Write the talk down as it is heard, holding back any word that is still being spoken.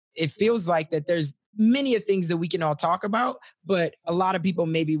it feels like that there's many of things that we can all talk about, but a lot of people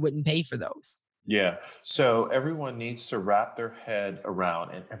maybe wouldn't pay for those. Yeah. So everyone needs to wrap their head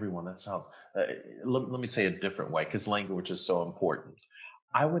around, and everyone, that sounds, let me say a different way because language is so important.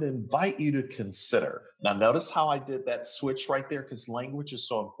 I would invite you to consider. Now, notice how I did that switch right there because language is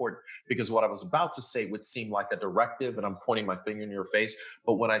so important. Because what I was about to say would seem like a directive and I'm pointing my finger in your face.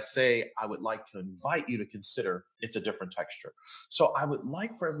 But when I say I would like to invite you to consider, it's a different texture. So I would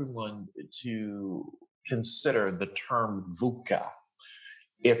like for everyone to consider the term VUCA.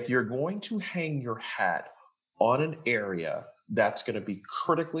 If you're going to hang your hat on an area that's going to be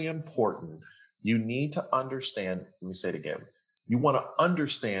critically important, you need to understand. Let me say it again. You want to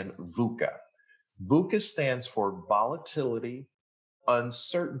understand VUCA. VUCA stands for volatility,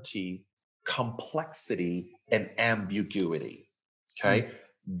 uncertainty, complexity, and ambiguity. Okay.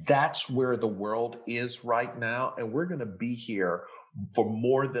 That's where the world is right now. And we're going to be here for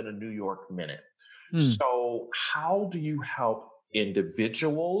more than a New York minute. So, how do you help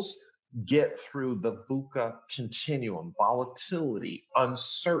individuals get through the VUCA continuum, volatility,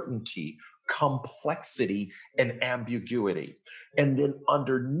 uncertainty, complexity, and ambiguity? And then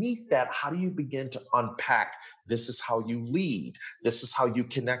underneath that, how do you begin to unpack? This is how you lead. This is how you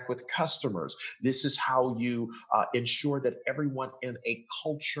connect with customers. This is how you ensure that everyone in a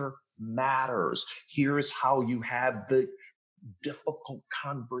culture matters. Here is how you have the difficult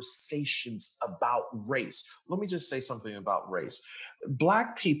conversations about race. Let me just say something about race.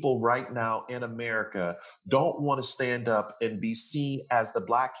 Black people right now in America don't want to stand up and be seen as the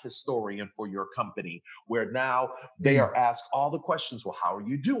Black historian for your company, where now they are asked all the questions. Well, how are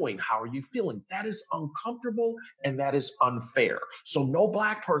you doing? How are you feeling? That is uncomfortable and that is unfair. So no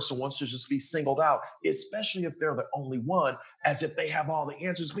Black person wants to just be singled out, especially if they're the only one, as if they have all the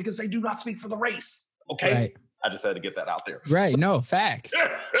answers because they do not speak for the race. Okay. Right. I just had to get that out there. Right. No, facts.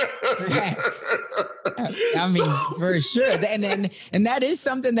 Facts. I mean, for sure. And that is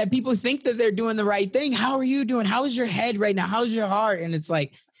something that people think that they're doing the right thing. How are you doing? How's your head right now? How's your heart? And it's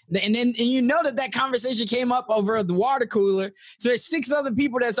like, and you know that conversation came up over the water cooler. So there's 6 other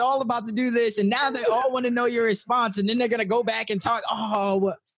people that's all about to do this. And now they all want to know your response. And then they're going to go back and talk.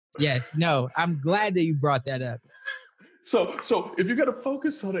 Oh, yes. No, I'm glad that you brought that up. So if you're going to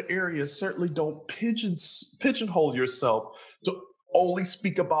focus on an area, certainly don't pigeonhole yourself to only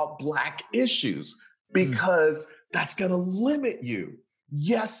speak about Black issues because that's going to limit you.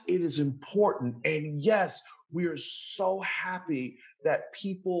 Yes, it is important. And yes, we are so happy that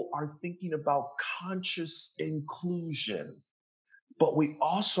people are thinking about conscious inclusion. But we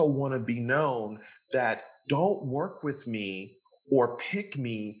also want to be known that don't work with me or pick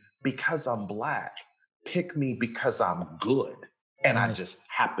me because I'm Black. Pick me because I'm good and I just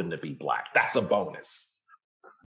happen to be Black. That's a bonus.